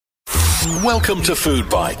Welcome to Food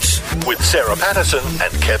Bites with Sarah Patterson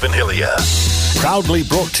and Kevin Hillier. Proudly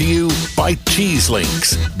brought to you by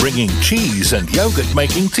Cheeselinks, bringing cheese and yogurt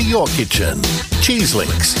making to your kitchen.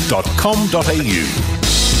 Cheeselinks.com.au.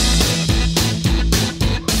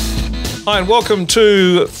 Hi and welcome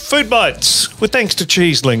to Food Bites with thanks to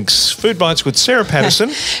Cheeselinks. Food Bites with Sarah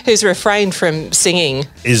Patterson. Who's refrained from singing.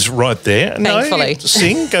 Is right there. Thankfully. No,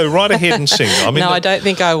 sing. Go right ahead and sing. I don't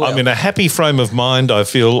think I will. I'm in a happy frame of mind. I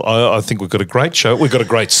think we've got a great show. We've got a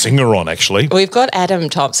great singer on, actually. We've got Adam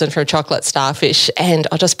Thompson from Chocolate Starfish, and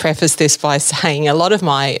I'll just preface this by saying a lot of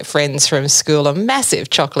my friends from school are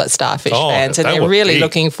massive Chocolate Starfish fans, and they're really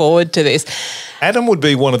looking forward to this. Adam would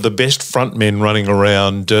be one of the best front men running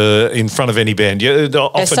around in front of any band.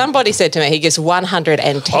 As somebody said to me, he gives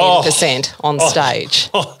 110% on stage.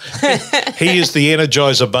 He is the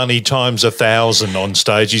Energizer Bunny times 1,000 on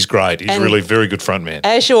stage. He's great. He's really a very good front man.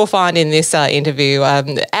 As you'll find in this interview,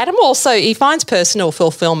 Adam also, he finds personal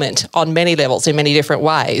fulfillment on many levels in many different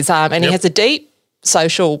ways, and he has a deep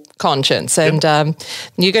social conscience, and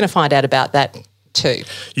you're going to find out about that too.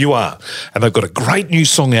 You are. And they've got a great new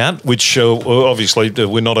song out, which obviously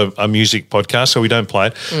we're not a music podcast, so we don't play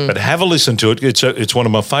it, but have a listen to it. It's one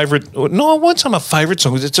of my favourite, no, what's my favourite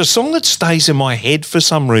songs? It's a song that stays in my head for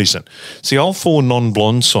some reason. It's the old Four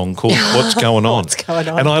Non-Blondes song called What's Going On. What's Going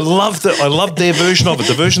On. And I love their version of it,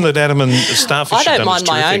 the version that Adam and Starfish have done. I don't mind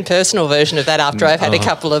my own personal version of that after I've had a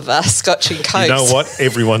couple of Scotch and Cokes. You know what?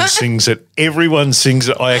 Everyone sings it. Everyone sings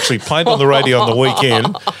it. I actually played on the radio on the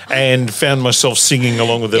weekend and found myself singing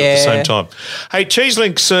along with it at the same time. Hey,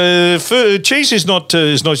 Cheeselinks, cheese is not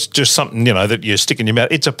just something, that you stick in your mouth.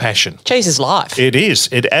 It's a passion. Cheese is life. It is.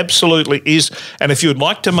 It absolutely is. And if you'd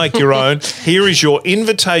like to make your own, here is your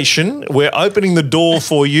invitation. We're opening the door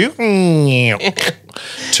for you to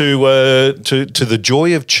the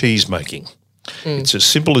joy of cheese making. It's as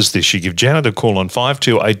simple as this. You give Janet a call on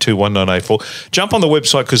 52821984. Jump on the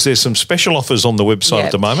website because there's some special offers on the website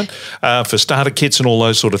at the moment for starter kits and all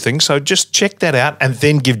those sort of things. So just check that out and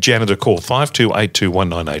then give Janet a call,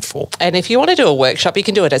 52821984. And if you want to do a workshop, you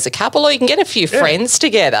can do it as a couple or you can get a few friends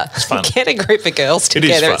together. It's fun. Get a group of girls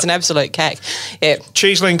together. It's an absolute cake. Yeah.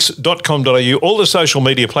 Cheeselinks.com.au, all the social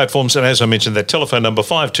media platforms, and as I mentioned, that telephone number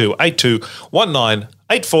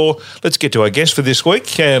 52821984. Let's get to our guest for this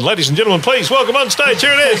week. And ladies and gentlemen, please welcome on stage.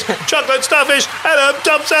 Here it is, Chocolate Starfish, Adam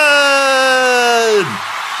Thompson.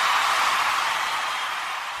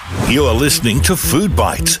 You are listening to Food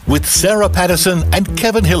Bites with Sarah Patterson and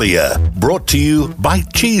Kevin Hillier. Brought to you by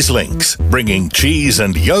Cheeselinks, bringing cheese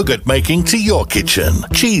and yogurt making to your kitchen.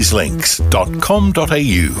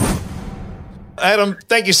 Cheeselinks.com.au. Adam,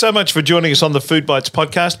 thank you so much for joining us on the Food Bites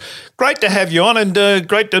podcast. Great to have you on, and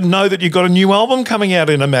great to know that you've got a new album coming out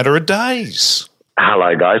in a matter of days.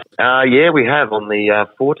 Hello, guys. We have on the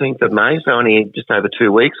 14th of May, so only just over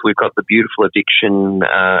 2 weeks, we've got the Beautiful Addiction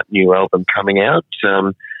new album coming out,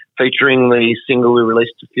 featuring the single we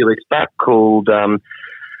released a few weeks back called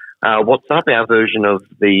What's Up, our version of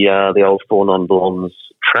the old Four Non-Blondes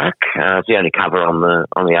track. It's the only cover on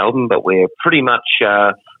the album, but we're pretty much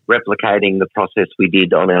replicating the process we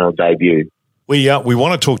did on our debut. We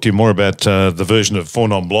want to talk to you more about the version of Four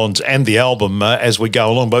Non-Blondes and the album as we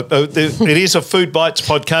go along, but it is a Food Bites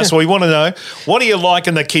podcast, so we want to know, what do you like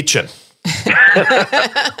in the kitchen?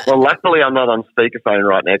 Well, luckily I'm not on speakerphone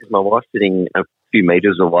right now because my wife's sitting a few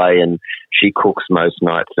metres away and she cooks most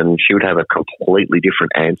nights, and she would have a completely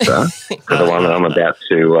different answer to the one that I'm about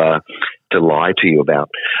to lie to you about.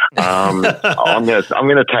 I'm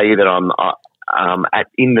going to tell you that I'm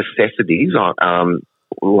in necessities,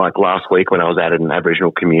 like last week when I was at an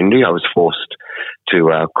Aboriginal community, I was forced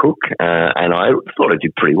to cook, and I thought I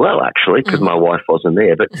did pretty well, actually, because my wife wasn't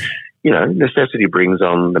there. But, necessity brings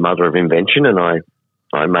on the mother of invention, and I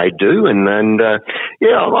made do, and I'm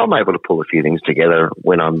able to pull a few things together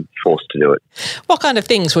when I'm forced to do it. What kind of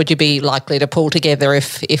things would you be likely to pull together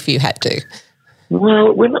if you had to?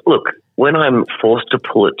 Well, when I'm forced to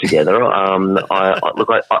pull it together, I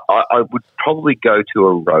would probably go to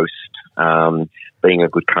a roast. Being a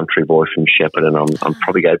good country boy from Shepparton, I'm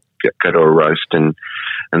probably go to a roast and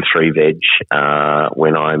three veg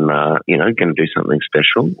when I'm going to do something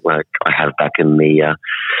special, like I have back in the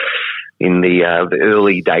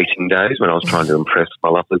early dating days when I was trying to impress my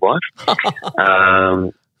lovely wife.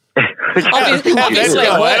 Obviously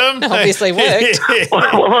worked.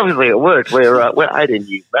 Well, obviously it worked. We're 18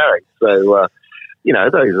 years married, so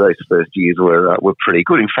those first years were pretty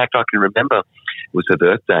good. In fact, I can remember it was her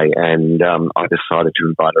birthday, and I decided to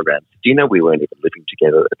invite her around for dinner. We weren't even living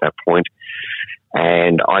together at that point,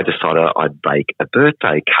 and I decided I'd bake a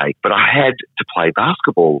birthday cake, but I had to play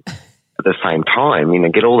basketball at the same time,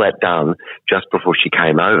 get all that done just before she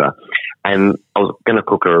came over. And I was going to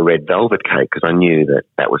cook her a red velvet cake because I knew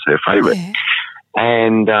that was her favourite. Yeah.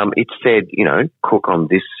 And it said, cook on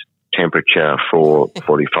this temperature for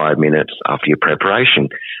 45 minutes after your preparation.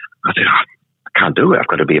 I said, I can't do it. I've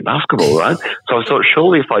got to be at basketball, right? So I thought,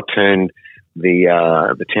 surely if I turned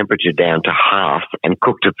the temperature down to half and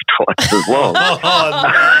cooked it for twice as long,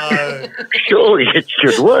 surely it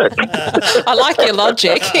should work. I like your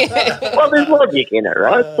logic. Well, there's logic in it,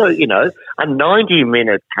 right? So, a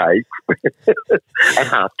 90-minute cake at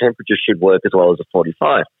half temperature should work as well as a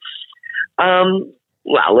 45.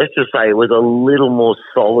 Well, let's just say it was a little more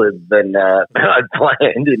solid than I'd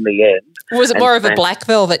planned in the end. Was it more of a black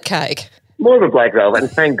velvet cake? More of a black velvet,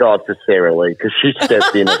 and thank God for Sarah Lee, because she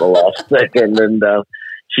stepped in at the last second and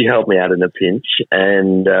she helped me out in a pinch,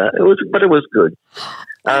 and it was good.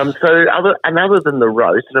 So other than the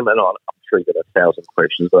roast, and I'm sure you got 1,000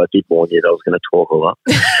 questions, but I did warn you that I was going to talk a lot.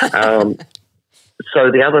 So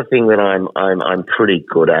the other thing that I'm pretty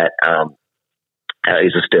good at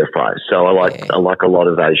is a stir fry. So I like a lot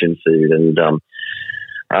of Asian food, and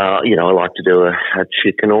I like to do a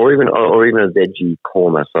chicken or even a veggie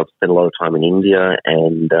korma. So I've spent a lot of time in India,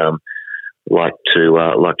 and like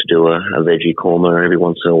to do a veggie korma every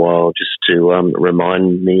once in a while, just to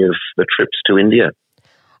remind me of the trips to India.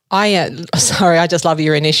 I just love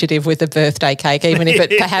your initiative with the birthday cake, even if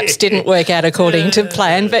it perhaps didn't work out according to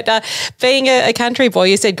plan. But being a country boy,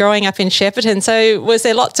 you said growing up in Shepparton, so was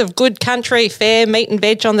there lots of good country fare, meat and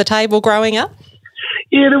veg on the table growing up?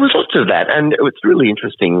 Yeah, there was lots of that, and it's really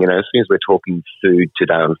interesting. As soon as we're talking food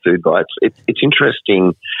today on Food Bites, it's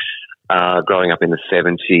interesting. Growing up in the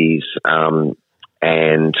 70s,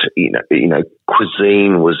 and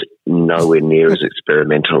cuisine was nowhere near as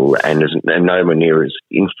experimental and nowhere near as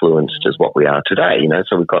influenced as what we are today.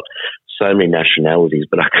 So we've got so many nationalities,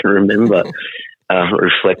 but I can remember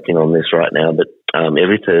reflecting on this right now. But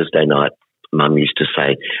every Thursday night, Mum used to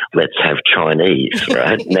say, "Let's have Chinese,"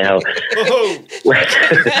 right? Now,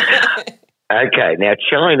 okay, now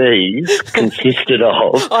Chinese consisted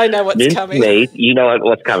of I know what's minced coming. meat. You know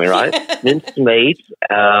what's coming, right? Minced meat,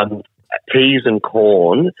 peas and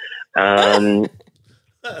corn, and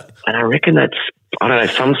I reckon that's, I don't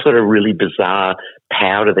know, some sort of really bizarre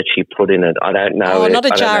powder that she put in it. I don't know. Oh, not a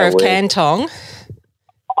jar of Cantong.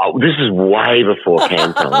 Oh, this is way before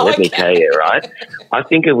Canton, let me tell you, right? I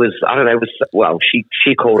think it was, I don't know, she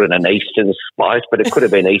called it an Eastern spice, but it could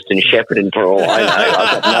have been Eastern Shepparton for all I know.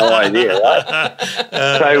 I've got no idea, right?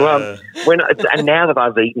 So, and now that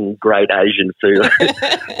I've eaten great Asian food,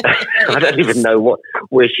 I don't even know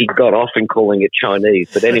where she got off in calling it Chinese.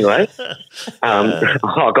 But anyway,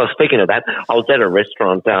 speaking of that, I was at a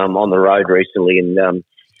restaurant on the road recently, and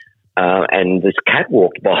this cat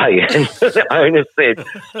walked by, and the owner said,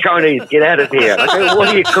 "Chinese, get out of here." I go, "What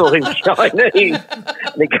are you calling Chinese?"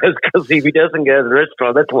 And he goes, "Because if he doesn't go to the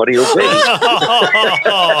restaurant, that's what he'll be."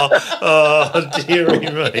 Oh, dearie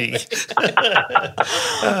me.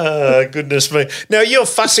 Oh, goodness me. Now, you're a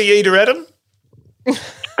fussy eater, Adam?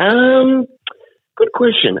 Good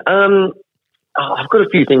question. I've got a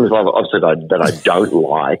few things obviously that I don't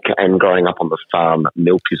like, and growing up on the farm,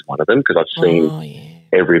 milk is one of them, because I've seen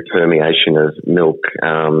every permeation of milk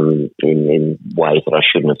in ways that I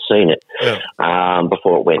shouldn't have seen it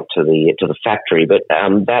before it went to the factory. But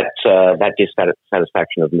that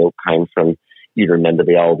dissatisfaction of milk came from, you remember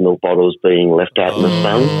the old milk bottles being left out in the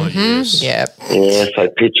sun? Yes. Yep. Yeah, so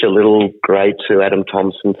picture little grade 2 Adam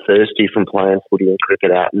Thompson, thirsty from playing footy and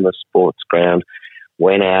cricket out in the sports ground,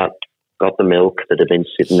 went out, got the milk that had been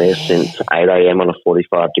sitting there since 8 a.m. on a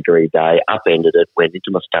 45-degree day, upended it, went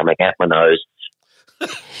into my stomach, out my nose.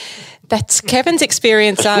 That's Kevin's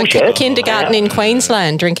experience, kindergarten in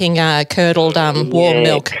Queensland, drinking curdled warm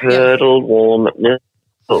milk. Curdled warm milk.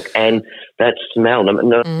 And that smell,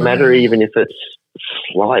 no matter even if it's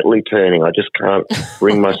slightly turning, I just can't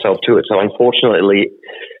bring myself to it. So unfortunately,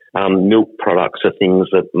 milk products are things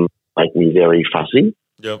that make me very fussy.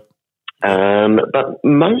 Yep. But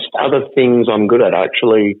most other things I'm good at,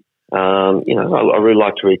 actually. I really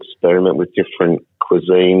like to experiment with different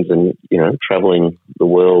cuisines and, traveling the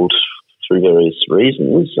world through various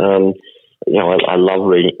reasons. I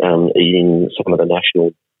love eating some of the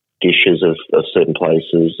national dishes of certain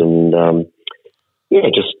places, and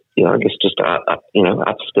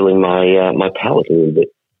upskilling my palate a little bit.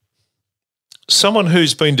 Someone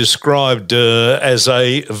who's been described as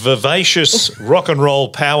a vivacious rock and roll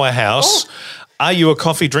powerhouse. Are you a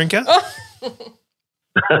coffee drinker?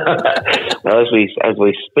 Well, as we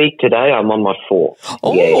speak today, I'm on my 4th.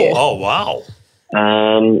 Oh, oh wow!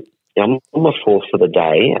 I'm on my 4th for the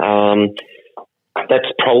day.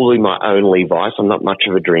 That's probably my only vice. I'm not much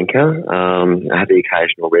of a drinker. I have the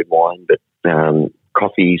occasional red wine, but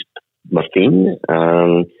coffee's my thing.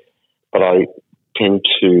 But I tend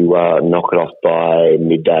to knock it off by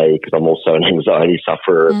midday because I'm also an anxiety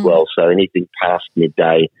sufferer as well. So anything past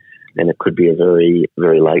midday, and it could be a very,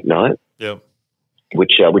 very late night. Yeah.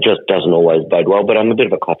 Which just doesn't always bode well. But I'm a bit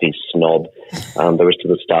of a coffee snob. The rest of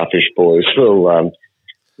the Starfish boys will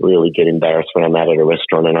really get embarrassed when I'm out at a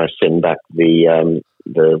restaurant and I send back the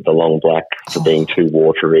long black for being too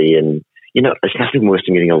watery. And, you know, there's nothing worse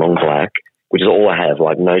than getting a long black, which is all I have,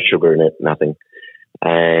 like no sugar in it, nothing.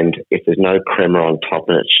 And if there's no crema on top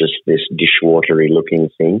and it's just this dishwatery looking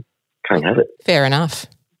thing, can't have it. Fair enough.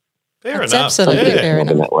 Fair That's enough. absolutely fair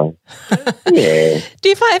enough. That way. Yeah. Do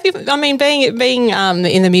you find, I mean, being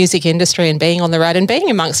in the music industry and being on the road and being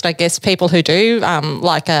amongst, I guess, people who do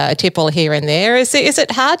like a tipple here and there, is it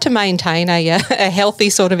hard to maintain a healthy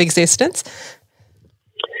sort of existence?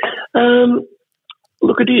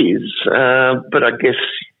 Look, it is, but I guess,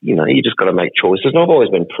 you know, you just got to make choices. And I've always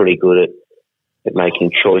been pretty good at making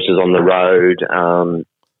choices on the road.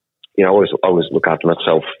 You know, I always look after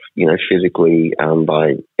myself, you know, physically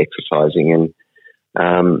by exercising. And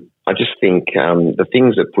I just think the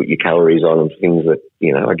things that put your calories on and things that,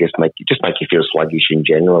 you know, I guess make you feel sluggish in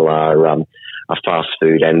general are fast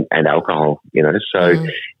food and alcohol, you know. So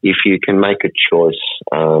if you can make a choice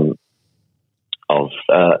and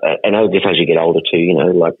I guess as you get older too, you know,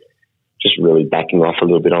 like just really backing off a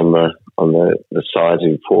little bit on the size of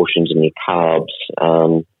your portions and your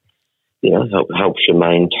carbs, you know, helps you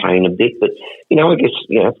maintain a bit. But, you know, I guess,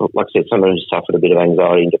 you know, like I said, someone who's suffered a bit of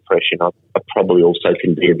anxiety and depression, I probably also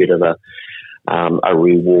can be a bit of a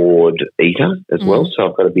reward eater as well. So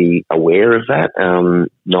I've got to be aware of that,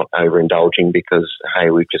 not overindulging because,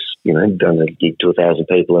 hey, we've just, you know, done a gig to 1,000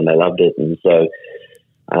 people and they loved it. And so,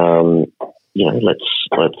 you know,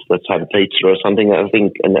 let's have a pizza or something. I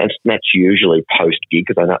think, and that's usually post gig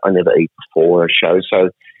because I never eat before a show.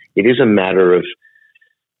 So it is a matter of,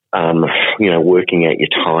 you know, working out your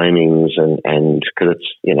timings and because it's,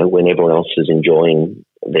 you know, when everyone else is enjoying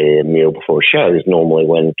their meal before a show is normally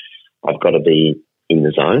when I've got to be in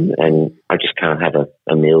the zone and I just can't have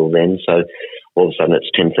a meal then. So all of a sudden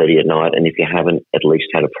it's 10:30 at night, and if you haven't at least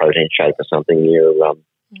had a protein shake or something, you're,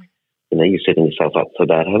 you know, you're setting yourself up for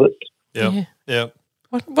bad habits. Yeah.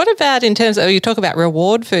 What about in terms of, you talk about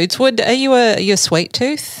reward foods? Are you a sweet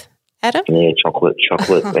tooth, Adam? Yeah, chocolate,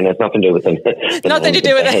 and it's nothing to do with them. Nothing to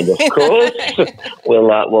do with it, of course.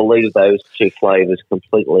 We'll leave those two flavours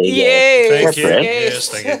completely. Yes, Thank you. Yes,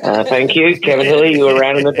 thank you. Thank you, Kevin Hilly. You were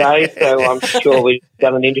around in the day, so I'm sure we've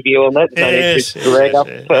done an interview on that. So I need to drag up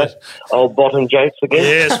old bottom jokes again.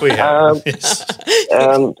 Yes, we have.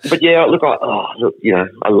 But yeah, look, you know,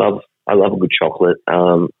 I love a good chocolate,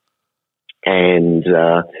 and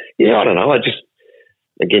yeah, I don't know, I just.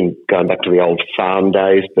 Again, going back to the old farm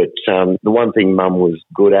days, but the one thing Mum was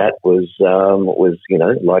good at was you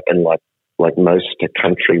know, like most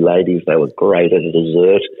country ladies, they were great at a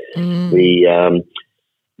dessert.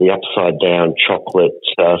 The upside down chocolate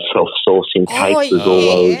self-saucing cake was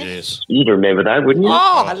always. You'd remember that, wouldn't you?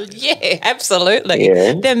 Oh yeah, absolutely.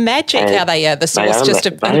 Yeah. They're magic. And how the sauce just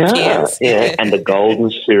appears. Yeah, and the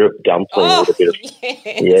golden syrup dumpling with a bit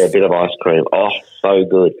of a bit of ice cream. Oh, so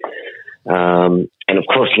good. And of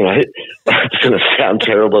course, you know, it's going to sound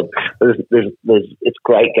terrible. It's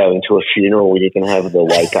great going to a funeral where you can have the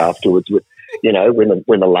wake afterwards. With, you know,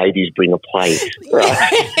 when the ladies bring a plate. Right?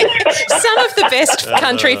 Some of the best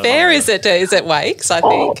country fare is at wakes, I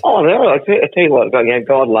think. Oh no! I tell you what, you know,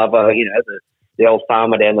 God love her. You know, the old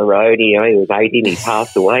farmer down the road. You know, he was 80 and he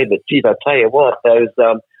passed away. But geez, I tell you what, those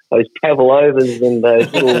pavlovas and those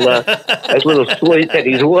little sweets at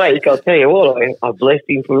his wake, I'll tell you what, I blessed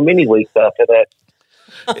him for many weeks after that.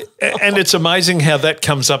 And it's amazing how that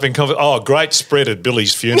comes up in conversation. Oh, great spread at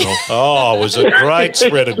Billy's funeral. Oh, it was a great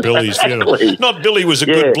spread at Billy's funeral. Not Billy was a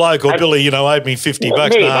good bloke or Billy, you know, owed me $50.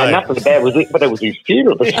 No, nothing bad was it, but it was his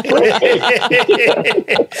funeral.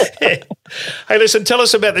 Hey, listen, tell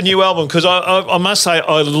us about the new album, because I must say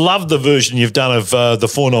I love the version you've done of the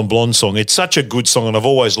Four Non Blondes song. It's such a good song and I've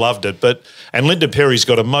always loved it. And Linda Perry's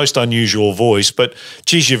got a most unusual voice, but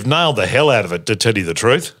geez, you've nailed the hell out of it, to tell you the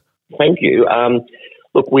truth. Thank you.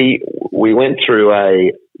 Look, we went through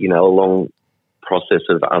a long process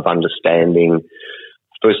of understanding,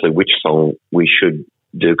 firstly, which song we should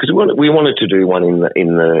do, because we wanted to do one in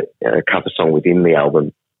the cover song within the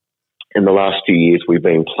album. In the last few years, we've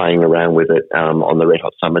been playing around with it on the Red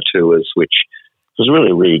Hot Summer Tours, which has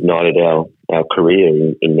really reignited our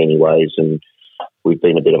career in many ways, and we've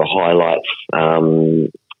been a bit of a highlight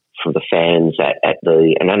from the fans at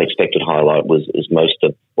an unexpected highlight is most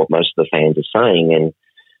of the fans are saying. And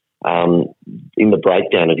in the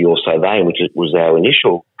breakdown of You're So Vain, which was our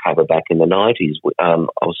initial cover back in the 90s, I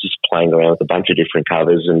was just playing around with a bunch of different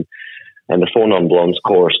covers, and the Four Non Blondes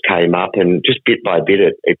chorus came up, and just bit by bit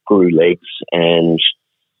it grew legs. And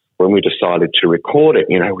when we decided to record it,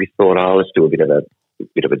 we thought, let's do a bit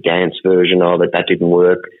of a dance version of it. That didn't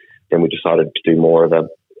work. Then we decided to do more of a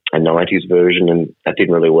 90s version, and that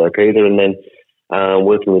didn't really work either. And then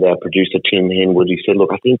working with our producer, Tim Henwood, he said,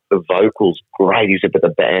 look, I think the vocal's great. He said, but the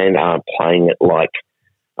band aren't playing it like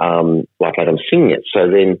Adam's singing it. So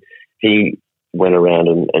then he went around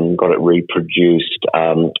and got it reproduced.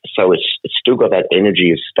 So it's still got that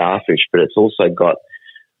energy of Starfish, but it's also got,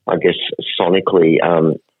 I guess, sonically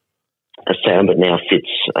a sound that now fits,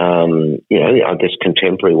 I guess,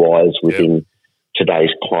 contemporary-wise within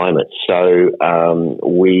today's climate. So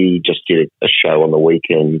we just did a show on the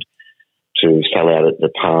weekend to sell out at the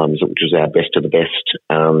Palms, which was our best of the best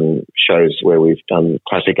shows, where we've done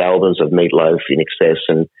classic albums of Meat Loaf, In Excess,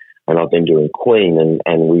 and I've been doing Queen,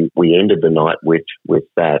 and we ended the night with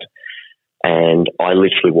that. And I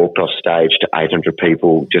literally walked off stage to 800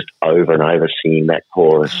 people just over and over singing that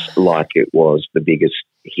chorus like it was the biggest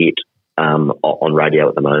hit on radio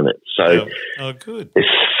at the moment. So good. There's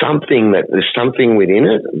something within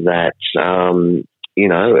it that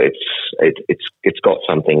it's got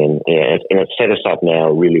something, and it's set us up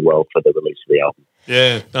now really well for the release of the album.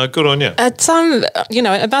 Yeah, good on you.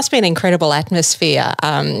 It must be an incredible atmosphere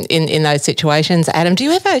in those situations. Adam, do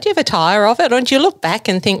you ever tire of it, or do you look back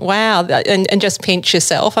and think, wow, and just pinch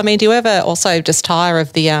yourself? I mean, do you ever also just tire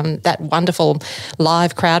of the that wonderful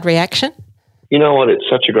live crowd reaction? You know what? It's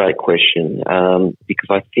such a great question because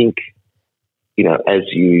I think, as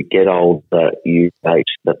you get older, you note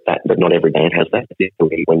that not every band has that,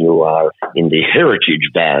 particularly when you are in the heritage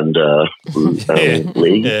band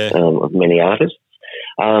league of many artists.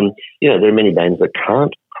 There are many bands that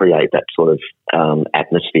can't create that sort of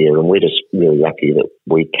atmosphere, and we're just really lucky that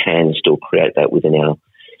we can still create that within our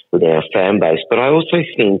fan base. But I also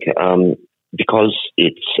think because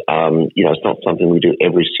it's it's not something we do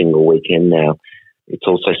every single weekend now, it's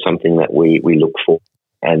also something that we look for,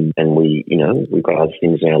 and we've got other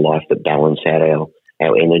things in our life that balance out our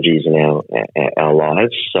energies and our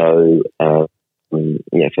lives. So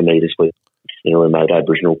for me this week in a remote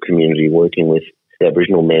Aboriginal community, working with the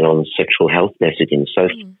Aboriginal men on sexual health messaging. So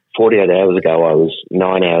 48 hours ago, I was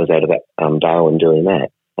 9 hours out of Darwin doing that,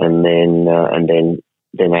 and then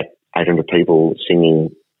that 800 people singing,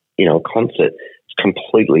 a concert. It's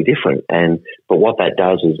completely different, but what that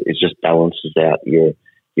does is just balances out your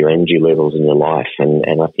energy levels in your life,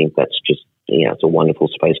 and I think that's just it's a wonderful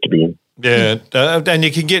space to be in. Yeah, and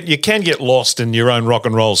you can get lost in your own rock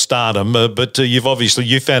and roll stardom, but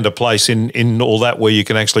you found a place in all that where you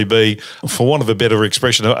can actually be, for want of a better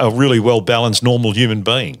expression, a really well balanced, normal human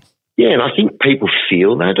being. Yeah, and I think people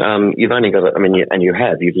feel that. You've only got,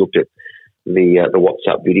 you've looked at the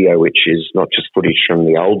WhatsApp video, which is not just footage from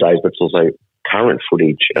the old days, but it's also current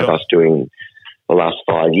footage of us doing the last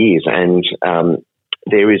 5 years, and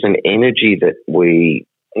there is an energy that we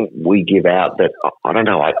give out that I don't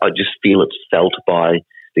know. I just feel it's felt by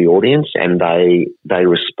the audience, and they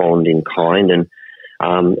respond in kind.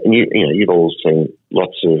 And you've all seen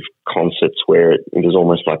lots of concerts where there's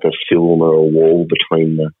almost like a film or a wall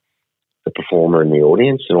between the performer and the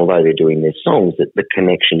audience. And although they're doing their songs, the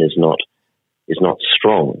connection is not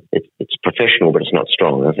strong. It's professional, but it's not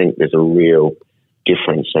strong. I think there's a real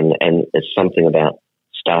difference, and there's something about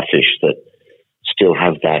Starfish that still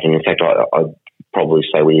have that. And in fact, I'd probably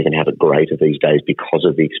say we even have it greater these days because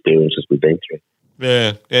of the experiences we've been through.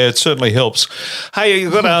 Yeah, it certainly helps. Hey,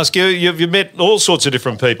 I've got to ask you, you've met all sorts of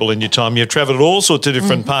different people in your time. You've travelled all sorts of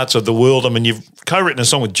different parts of the world. I mean, you've co-written a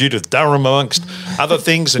song with Judith Durham, amongst other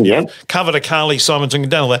things, and you've covered a Carly Simon song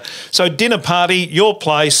and done all that. So dinner party, your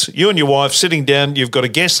place, you and your wife sitting down, you've got a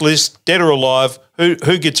guest list, dead or alive. Who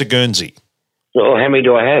gets a Guernsey? Oh, how many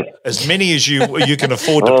do I have? As many as you can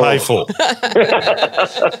afford to pay for.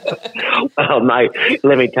 Oh, mate,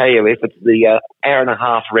 let me tell you, if it's the hour and a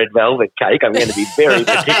half red velvet cake, I'm going to be very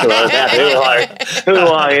particular about who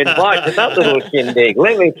I invite to that little shindig.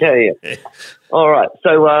 Let me tell you. All right,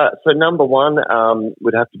 so number one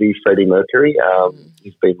would have to be Freddie Mercury.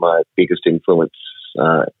 He's been my biggest influence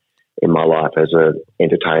in my life as an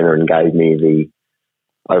entertainer, and gave me the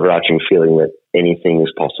overarching feeling that anything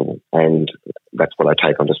is possible, and that's what I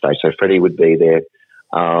take onto stage. So Freddie would be there.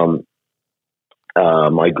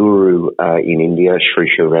 My guru in India, Sri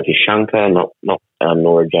Ravi Shankar, not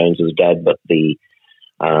Nora Jones's dad, but the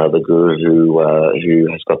the guru who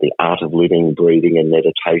has got the art of living, breathing, and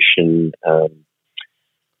meditation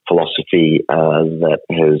philosophy that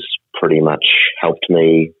has pretty much helped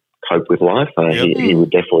me cope with life. He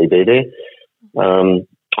would definitely be there.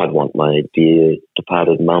 I'd want my dear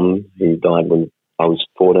departed mum, who died when I was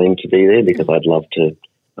 14, to be there, because I'd love to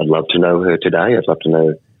know her today. I'd love to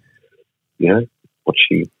know, what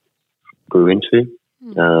she grew into.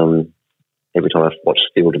 Every time I've watched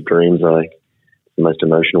Field of Dreams, it's the most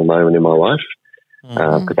emotional moment in my life,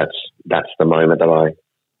 because that's the moment that I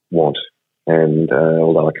want. And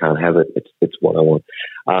although I can't have it, it's what I want.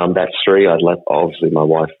 That's three. Obviously my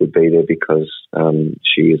wife would be there, because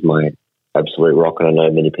she is my absolute rock. And I know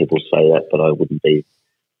many people say that, but I wouldn't be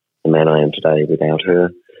the man I am today without her.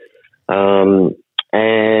 I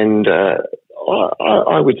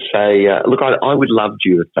would say, I would love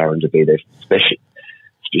Judith Farron to be there, especially.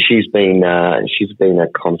 She's been a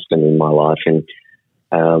constant in my life, and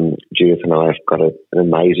Judith and I have got an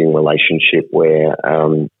amazing relationship where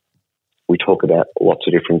we talk about lots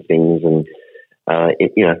of different things, and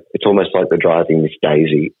it's almost like the Driving Miss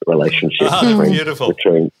Daisy relationship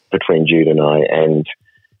between Jude and I, and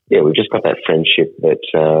we've just got that friendship that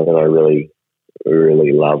I really,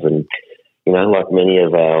 really love, and like many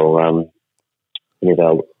of our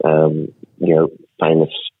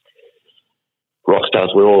famous rock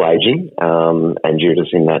stars, we're all aging, and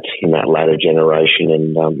Judith's in that latter generation,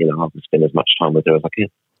 and I've spent as much time with her as I can.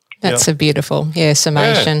 That's a beautiful,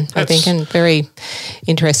 summation, I think, and very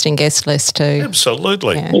interesting guest list too.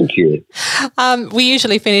 Absolutely. Yeah. Thank you. We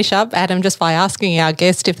usually finish up, Adam, just by asking our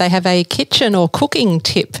guest if they have a kitchen or cooking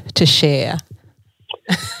tip to share.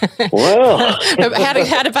 Well, how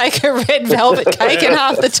to bake a red velvet cake in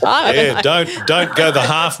half the time. Yeah, don't go the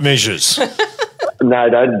half measures. No,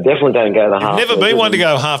 definitely don't go the half. You've never been one to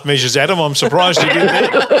go half measures, Adam. I'm surprised you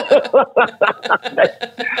didn't.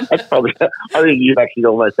 That's probably. I think you've actually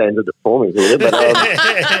almost answered it for me here, but no.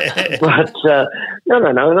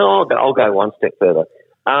 I'll go one step further.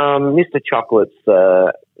 Mr. Chocolate's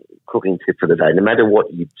cooking tip for the day: no matter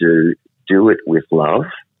what you do it with love.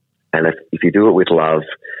 And if you do it with love,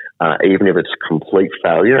 even if it's complete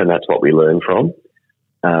failure, and that's what we learn from,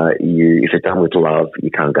 if it's done with love, you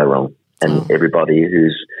can't go wrong. And everybody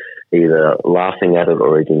who's either laughing at it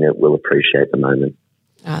or eating it will appreciate the moment.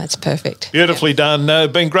 Oh, that's perfect. Beautifully done.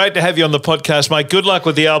 Been great to have you on the podcast, mate. Good luck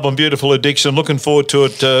with the album, Beautiful Addiction. Looking forward to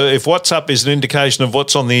it. If What's Up is an indication of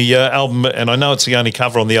what's on the album, and I know it's the only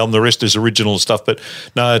cover on the album, the rest is original stuff, but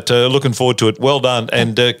no, looking forward to it. Well done,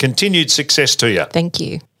 and continued success to you. Thank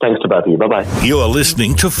you. Thanks to both of you. Bye-bye. You are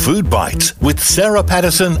listening to Food Bites with Sarah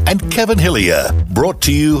Patterson and Kevin Hillier. Brought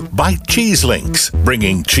to you by Cheese Links,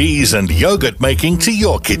 bringing cheese and yogurt making to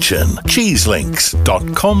your kitchen.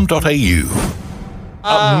 cheeselinks.com.au.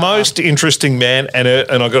 Most interesting man, and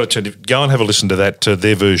I've got to tell you, go and have a listen to that,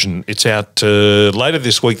 their version. It's out later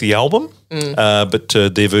this week, the album, but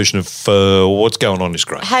their version of What's Going On is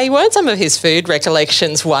great. Hey, weren't some of his food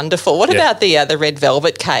recollections wonderful? What about the red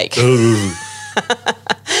velvet cake?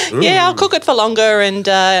 Yeah, I'll cook it for longer and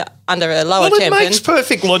under a lower temperature. Well, it makes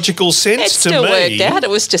perfect logical sense to me. It still worked out. It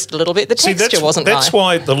was just a little bit, the texture wasn't right. That's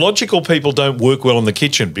why the logical people don't work well in the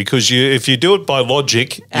kitchen, because if you do it by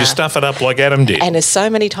logic, you stuff it up like Adam did. And as so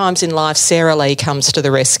many times in life, Sarah Lee comes to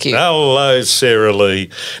the rescue. Hello, Sarah Lee.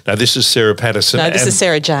 No, this is Sarah Patterson. No, this is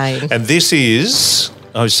Sarah Jane. And this is...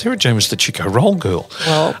 Oh, Sarah Jane was the Chico Roll girl.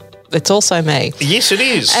 Well... It's also me. Yes, it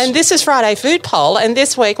is. And this is Friday Food Poll, and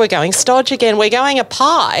this week we're going stodge again. We're going a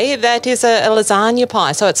pie that is a lasagna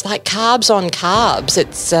pie, so it's like carbs on carbs.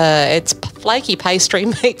 It's flaky pastry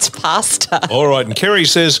meets pasta. All right, and Kerry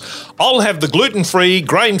says, I'll have the gluten-free,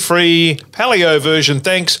 grain-free, paleo version,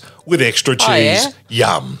 thanks, with extra cheese. Oh, yeah?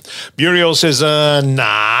 Yum. Muriel says,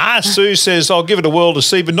 nah. Sue says, I'll give it a whirl to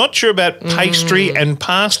see, but not sure about pastry and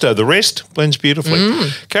pasta. The rest blends beautifully.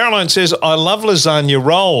 Caroline says, I love lasagna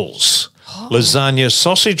rolls. Lasagna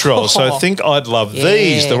sausage rolls. So I think I'd love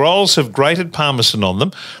these. The rolls have grated parmesan on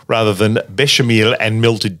them rather than bechamel and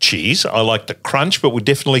melted cheese. I like the crunch, but would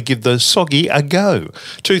definitely give the soggy a go.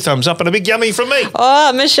 2 thumbs up and a big yummy from me.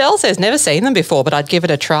 Oh, Michelle says, never seen them before, but I'd give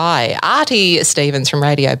it a try. Artie Stevens from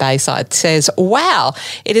Radio Bayside says, wow,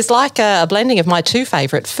 it is like a blending of my 2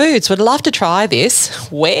 favourite foods. Would love to try this.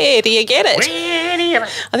 Where do you get it?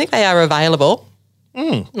 I think they are available.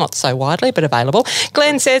 Not so widely, but available.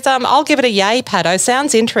 Glenn says, I'll give it a yay, Paddo.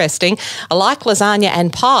 Sounds interesting. I like lasagna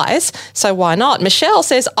and pies, so why not? Michelle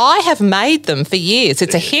says, I have made them for years.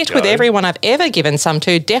 It's a hit with everyone I've ever given some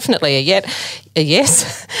to. Definitely a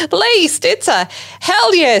yes. Lee Stitzer,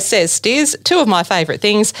 hell yes, says Stiz. 2 of my favourite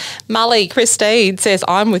things. Mully Christine says,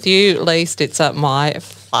 I'm with you, Lee Stitzer, my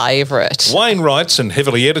favourite. Wayne writes, and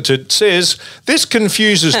heavily edited, says, "This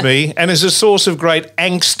confuses me and is a source of great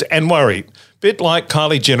angst and worry. Bit like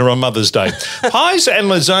Kylie Jenner on Mother's Day. Pies and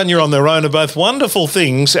lasagna on their own are both wonderful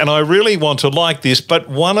things, and I really want to like this, but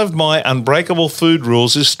one of my unbreakable food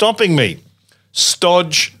rules is stopping me.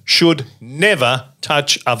 Stodge should never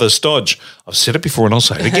touch other stodge." I've said it before and I'll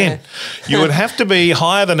say it again. You would have to be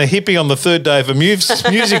higher than a hippie on the third day of a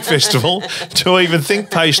music festival to even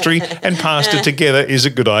think pastry and pasta together is a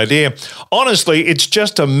good idea. Honestly, it's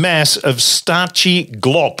just a mass of starchy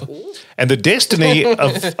glop. And the destiny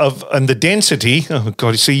and the density, oh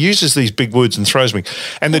God, see, he uses these big words and throws me,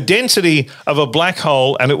 and the density of a black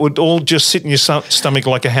hole, and it would all just sit in your stomach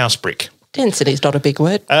like a house brick. Density's not a big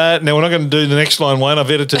word. Now, we're not going to do the next line, Wayne. I've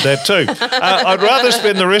edited that too. I'd rather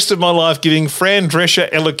spend the rest of my life giving Fran Drescher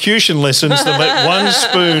elocution lessons than let one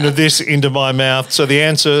spoon of this into my mouth. So the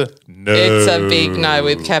answer, no. It's a big no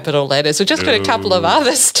with capital letters. We've just got a couple of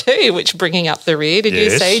others too, which bringing up the rear. Did you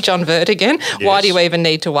see John Vert again? Yes. Why do you even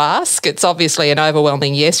need to ask? It's obviously an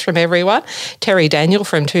overwhelming yes from everyone. Terry Daniel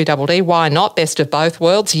from 2DD, why not? Best of both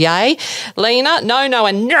worlds, yay. Lena, no,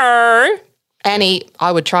 and no. Annie,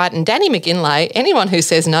 I would try it. And Danny McGinlay, anyone who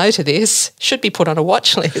says no to this should be put on a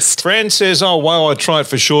watch list. Fran says, oh, wow, I'd try it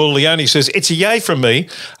for sure. Leonie says, it's a yay from me.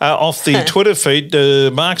 Off the Twitter feed,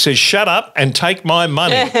 Mark says, shut up and take my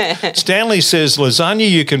money. Stanley says, lasagna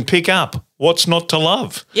you can pick up. What's not to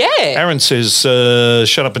love? Yeah. Aaron says,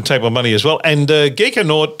 shut up and take my money as well. And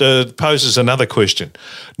Geekanaut poses another question.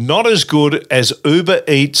 Not as good as Uber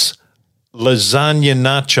Eats lasagna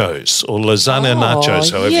nachos or lasagna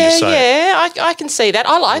nachos, however you say it. Yeah, I can see that.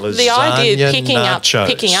 I like the idea of picking up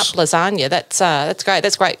lasagna. That's great.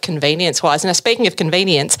 That's great convenience-wise. Now, speaking of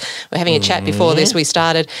convenience, we're having a chat before this. We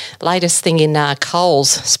started latest thing in Coles.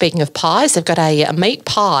 Speaking of pies, they've got a meat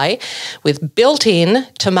pie with built-in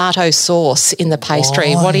tomato sauce in the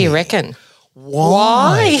pastry. Why? What do you reckon?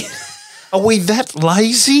 Why? Are we that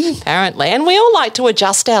lazy? Apparently. And we all like to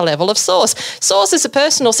adjust our level of sauce. Sauce is a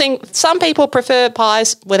personal thing. Some people prefer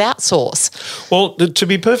pies without sauce. Well, to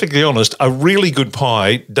be perfectly honest, a really good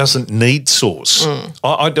pie doesn't need sauce.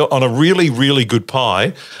 On a really, really good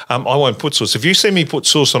pie, I won't put sauce. If you see me put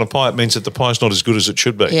sauce on a pie, it means that the pie's not as good as it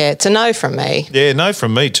should be. Yeah, it's a no from me. Yeah, no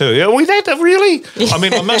from me too. Are we that really? I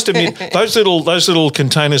mean, I must admit, those little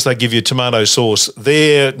containers they give you tomato sauce,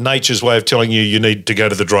 they're nature's way of telling you need to go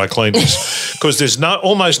to the dry cleaners. Because there's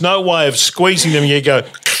almost no way of squeezing them. You go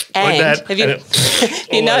like that. Have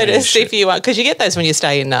you noticed if you because you get those when you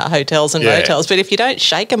stay in hotels and motels, but if you don't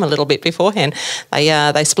shake them a little bit beforehand, they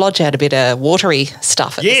splodge out a bit of watery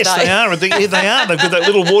stuff. Yes, they are. They are. They've got that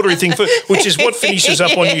little watery thing, which is what finishes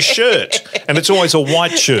up on your shirt, and it's always a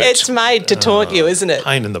white shirt. It's made to taunt you, isn't it?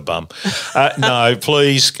 Pain in the bum. No,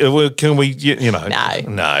 please. Can we?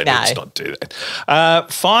 No, let's not do that.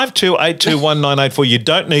 52821984. You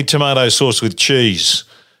don't need tomato sauce with cheese,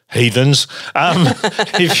 heathens.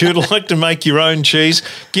 If you'd like to make your own cheese,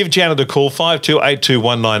 give Janet a call,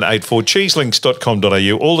 52821984,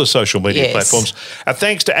 cheeselinks.com.au, all the social media platforms.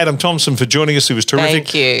 Thanks to Adam Thompson for joining us. He was terrific.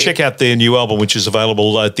 Thank you. Check out their new album, which is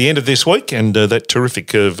available at the end of this week, and that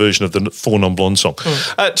terrific version of the Four Non-Blonde song.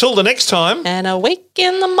 Till the next time. And I wake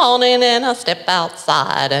in the morning and I step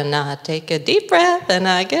outside and I take a deep breath and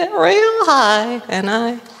I get real high and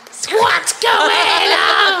I... What's going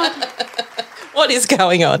on? What is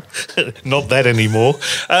going on? Not that anymore.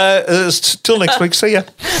 Till next week. See ya.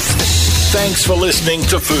 Thanks for listening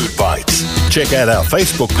to Food Bites. Check out our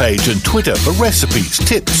Facebook page and Twitter for recipes,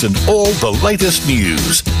 tips, and all the latest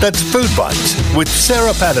news. That's Food Bites with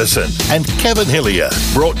Sarah Patterson and Kevin Hillier.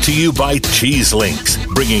 Brought to you by Cheese Links,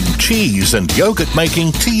 bringing cheese and yogurt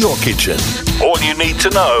making to your kitchen. All you need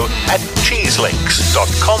to know at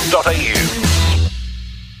cheeselinks.com.au.